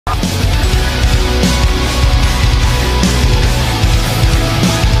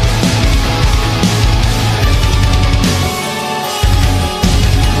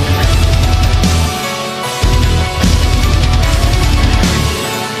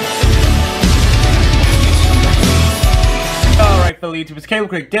fellow YouTubers, Caleb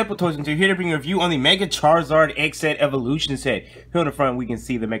Craig, Deadpool Toys, and here to bring a review on the Mega Charizard X set evolution set. Here on the front, we can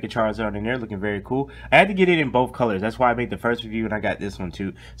see the Mega Charizard in there, looking very cool. I had to get it in both colors. That's why I made the first review, and I got this one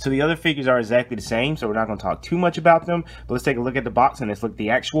too. So the other figures are exactly the same, so we're not going to talk too much about them. But let's take a look at the box, and let's look at the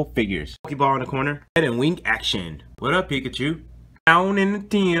actual figures. Pokeball in the corner, head and wing action. What up, Pikachu? Down in the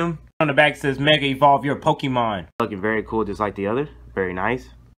team. On the back says, Mega Evolve your Pokemon. Looking very cool, just like the other. Very nice.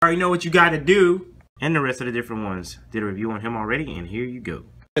 Already know what you got to do. And the rest of the different ones. Did a review on him already, and here you go.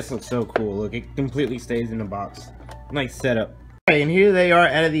 This looks so cool. Look, it completely stays in the box. Nice setup. Okay, and here they are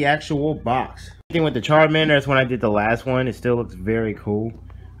out of the actual box. Same with the Charmander, that's when I did the last one. It still looks very cool.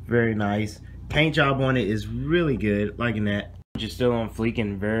 Very nice. Paint job on it is really good. Liking that. Which is still on fleek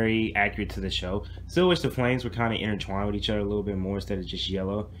and very accurate to the show. Still wish the flames were kind of intertwined with each other a little bit more instead of just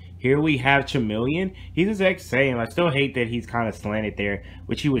yellow. Here we have Chameleon. He's the exact same. I still hate that he's kind of slanted there,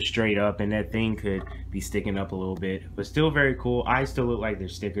 which he was straight up, and that thing could be sticking up a little bit. But still very cool. Eyes still look like they're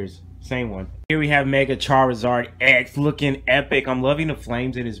stickers. Same one. Here we have Mega Charizard X, looking epic. I'm loving the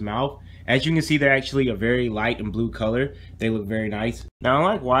flames in his mouth. As you can see, they're actually a very light and blue color. They look very nice. Now,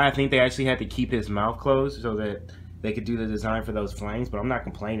 I like why I think they actually had to keep his mouth closed so that they could do the design for those flames, but I'm not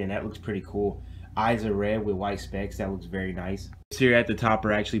complaining. That looks pretty cool. Eyes are red with white specks. That looks very nice. Here at the top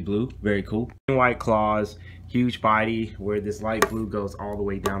are actually blue. Very cool. White claws, huge body where this light blue goes all the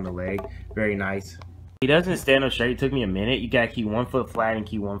way down the leg. Very nice. He doesn't stand up straight. It took me a minute. You gotta keep 1 foot flat and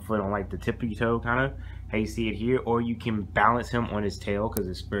keep 1 foot on like the tip of your toe, kind of how you see it here, or you can balance him on his tail because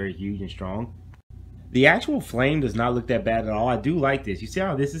it's very huge and strong. The actual flame does not look that bad at all. I do like this. You see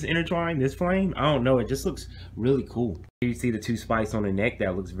how this is intertwined, this flame? I don't know, it just looks really cool. Here you see the 2 spikes on the neck.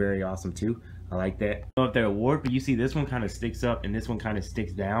 That looks very awesome too. I like that. I don't know if they're warped, but you see this one kind of sticks up and this one kind of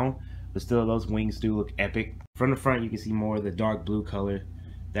sticks down. But still, those wings do look epic. From the front, you can see more of the dark blue color.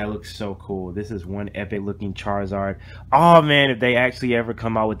 That looks so cool. This is one epic looking Charizard. Oh man, if they actually ever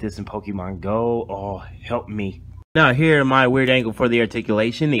come out with this in Pokemon Go, oh, help me. Now here, my weird angle for the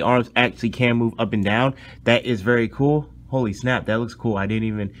articulation. The arms actually can move up and down. That is very cool. Holy snap, that looks cool. I didn't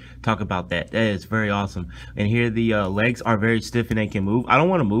even talk about that. That is very awesome. And here the legs are very stiff and they can move. I don't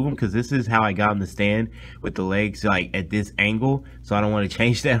want to move them because this is how I got them to stand with the legs like at this angle. So I don't want to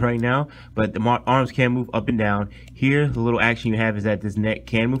change that right now. But the arms can move up and down. Here, the little action you have is that this neck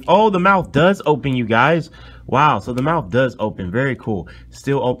can move. Oh, the mouth does open, you guys. Wow, so the mouth does open. Very cool.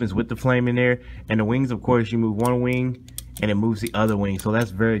 Still opens with the flame in there. And the wings, of course, you move one wing and it moves the other wing. So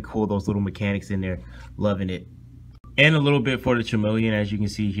that's very cool, those little mechanics in there. Loving it. And a little bit for the Chameleon, as you can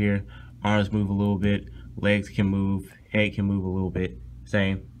see here. Arms move a little bit, legs can move, head can move a little bit.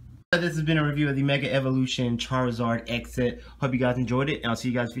 Same. This has been a review of the Mega Evolution Charizard X set. Hope you guys enjoyed it, and I'll see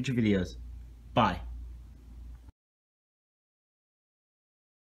you guys in future videos. Bye.